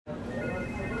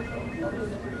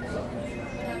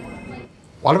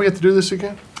Why do we have to do this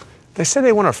again? They said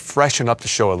they want to freshen up the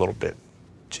show a little bit.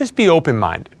 Just be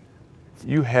open-minded.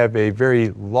 You have a very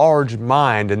large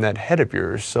mind in that head of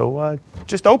yours, so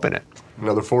just open it.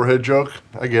 Another forehead joke?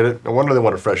 I get it. No wonder they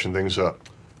want to freshen things up.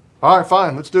 All right,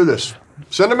 fine, let's do this.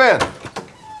 Send them in.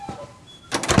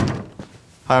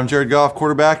 Hi, I'm Jared Goff,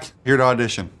 quarterback, here to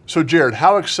audition. So, Jared,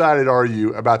 how excited are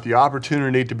you about the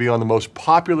opportunity to be on the most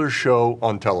popular show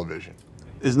on television?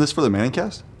 Isn't this for the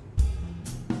Manningcast?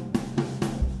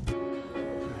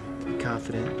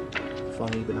 Confident,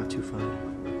 funny, but not too funny.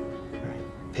 All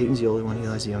right. Peyton's the older one,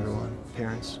 Eli's the younger one.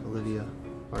 Parents, Olivia,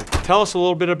 Art. Tell us a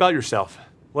little bit about yourself.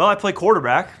 Well, I play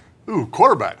quarterback. Ooh,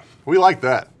 quarterback. We like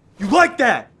that. You like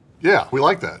that? Yeah, we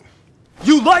like that.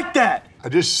 You like that? I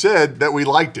just said that we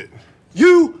liked it.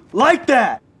 You like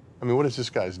that? I mean, what is this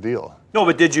guy's deal? No,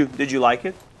 but did you like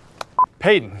it?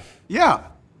 Peyton. Yeah.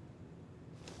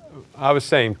 I was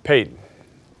saying Peyton.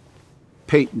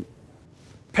 Peyton.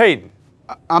 Peyton.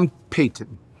 I'm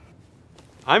Peyton.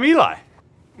 I'm Eli.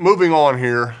 Moving on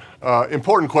here,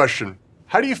 important question.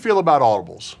 How do you feel about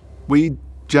audibles? We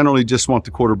generally just want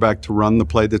the quarterback to run the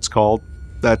play that's called.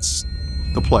 That's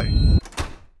the play.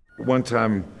 One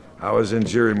time I was in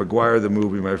Jerry Maguire, the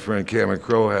movie. My friend Cameron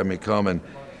Crowe had me come, and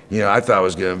I thought it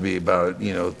was going to be about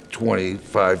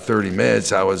 25, 30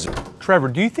 minutes. Trevor,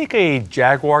 do you think a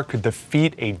jaguar could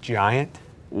defeat a giant?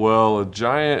 Well, a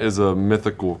giant is a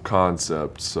mythical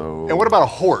concept, so... And what about a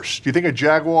horse? Do you think a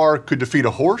jaguar could defeat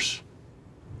a horse?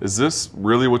 Is this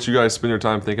really what you guys spend your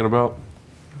time thinking about?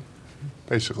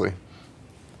 Basically.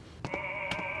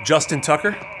 Justin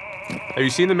Tucker? Have you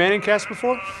seen the Manningcast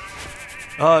before?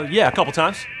 Yeah, a couple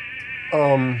times.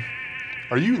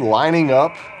 Are you lining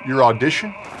up your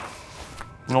audition?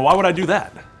 Well, why would I do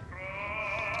that?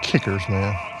 Kickers,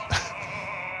 man.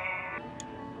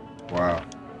 Wow.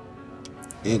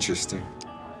 Interesting.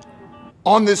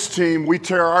 On this team, we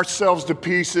tear ourselves to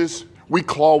pieces. We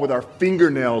claw with our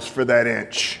fingernails for that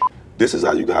inch. This is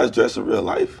how you guys dress in real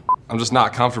life? I'm just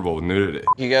not comfortable with nudity.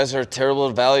 You guys are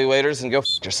terrible evaluators, and go f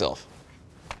yourself.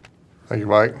 Thank you,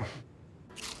 Mike.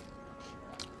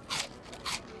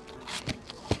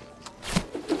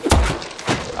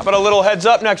 How about a little heads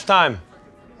up next time?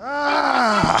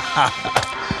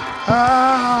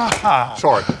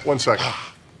 Sorry, 1 second.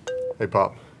 Hey,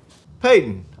 Pop.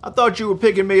 Peyton, I thought you were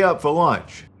picking me up for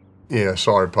lunch. Yeah,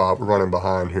 sorry, Pop. We're running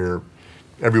behind here.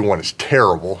 Everyone is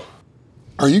terrible.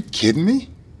 Are you kidding me?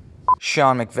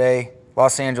 Sean McVay,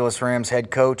 Los Angeles Rams head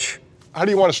coach. How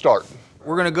do you want to start?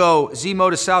 We're gonna go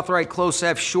Z-mo to south right, close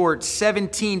F short,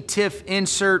 17 TIF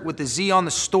insert with the Z on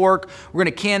the stork. We're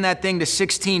gonna can that thing to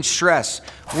 16 stress.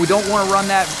 We don't wanna run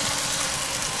that.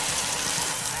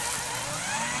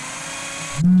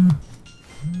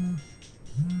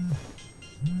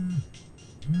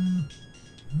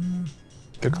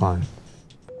 Decline.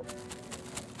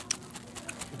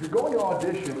 If you're going to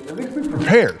audition, at least be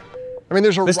prepared. I mean,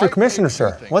 there's a Mr. Commissioner,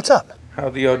 sir, what's up? How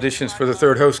are the auditions for the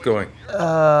third host going?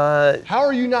 How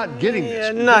are you not getting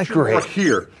this? Not great. Right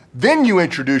here. Then you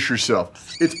introduce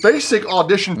yourself. It's basic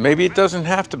audition. Maybe it doesn't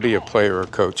have to be a player or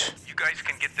coach. You guys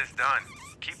can get this done.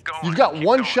 Keep going. You've got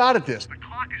one shot at this.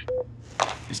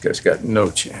 These guys got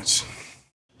no chance.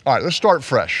 All right, let's start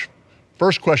fresh.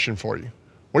 First question for you.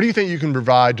 What do you think you can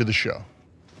provide to the show?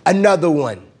 Another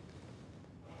one.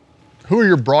 Who are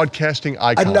your broadcasting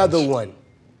icons? Another one.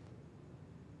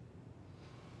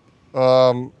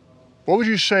 What would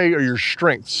you say are your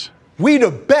strengths? We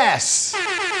the best.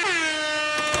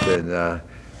 And,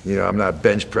 I'm not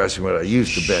bench pressing what I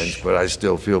used to bench, but I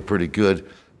still feel pretty good.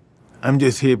 I'm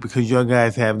just here because your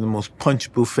guys have the most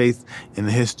punchable face in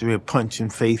the history of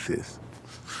punching faces.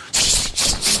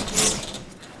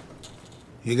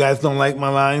 You guys don't like my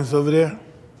lines over there?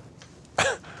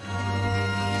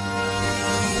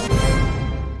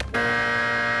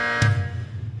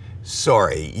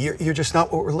 Sorry, you're just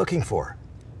not what we're looking for.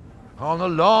 On the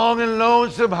long and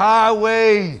lonesome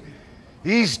highway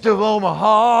east of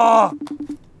Omaha.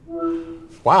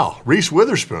 Wow, Reese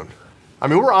Witherspoon. I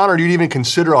mean, we're honored you'd even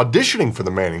consider auditioning for the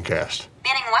Manningcast.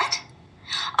 Manning what?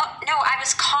 Oh, no, I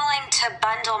was calling to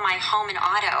bundle my home and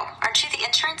auto. Aren't you the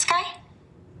insurance guy?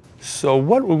 So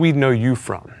what would we know you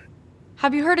from?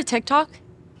 Have you heard of TikTok?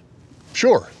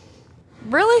 Sure.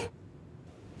 Really?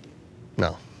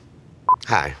 No.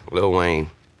 Hi, Lil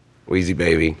Wayne, Weezy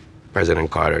Baby,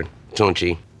 President Carter,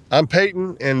 Tunchi. I'm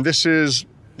Peyton, and this is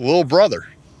Lil Brother.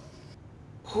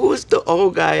 Who's the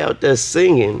old guy out there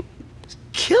singing?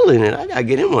 Killing it. I gotta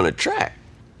get him on a track.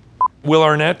 Will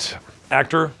Arnett,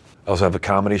 actor. I also have a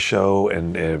comedy show,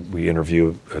 and we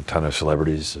interview a ton of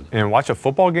celebrities. And watch a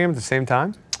football game at the same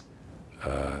time?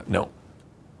 No.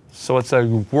 So it's a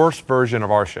worse version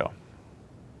of our show.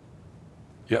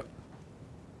 Yep.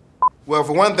 Well,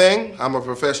 for one thing, I'm a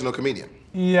professional comedian.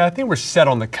 Yeah, I think we're set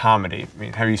on the comedy. I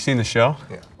mean, have you seen the show?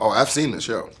 Yeah. Oh, I've seen the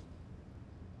show.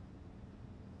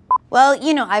 Well,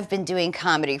 you know, I've been doing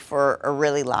comedy for a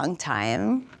really long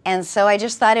time, and so I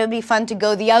just thought it would be fun to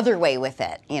go the other way with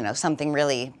it. You know, something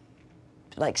really,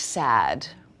 like, sad.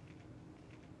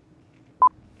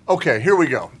 Okay, here we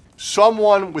go.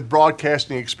 Someone with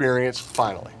broadcasting experience,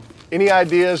 finally. Any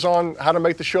ideas on how to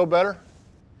make the show better?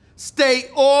 Stay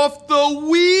off the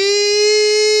weed!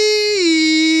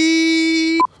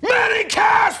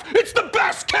 Manningcast! It's the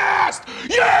best cast!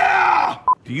 Yeah!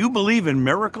 Do you believe in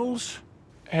miracles?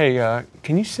 Hey,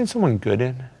 can you send someone good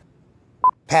in?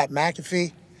 Pat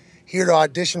McAfee, here to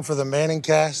audition for the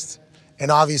Manningcast,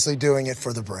 and obviously doing it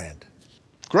for the brand.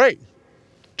 Great.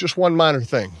 Just one minor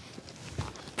thing.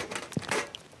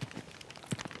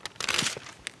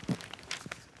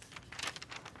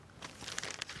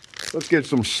 Let's get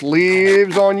some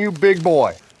sleeves on you, big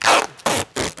boy.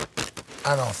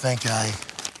 I don't think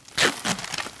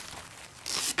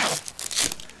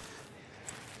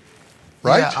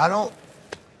Right? Yeah,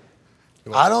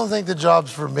 I don't think the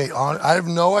job's for me. I have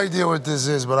no idea what this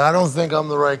is, but I don't think I'm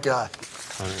the right guy.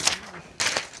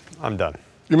 I'm done.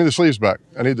 Give me the sleeves back.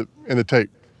 I need the tape.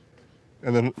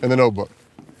 And the notebook.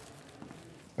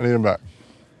 I need them back.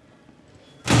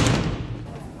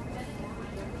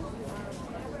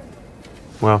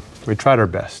 Well, we tried our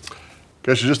best.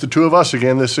 Guess it's just the two of us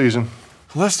again this season.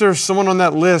 Unless there's someone on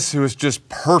that list who is just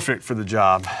perfect for the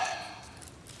job.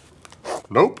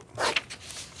 Nope.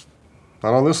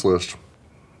 Not on this list.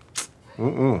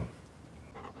 Mm-mm.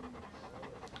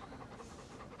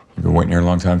 You've been waiting here a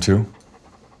long time, too?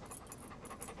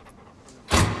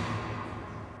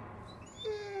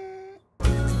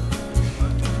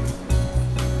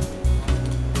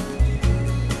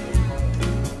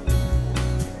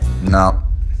 No,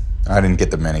 I didn't get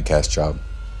the Manningcast job.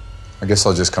 I guess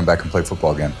I'll just come back and play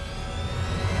football again.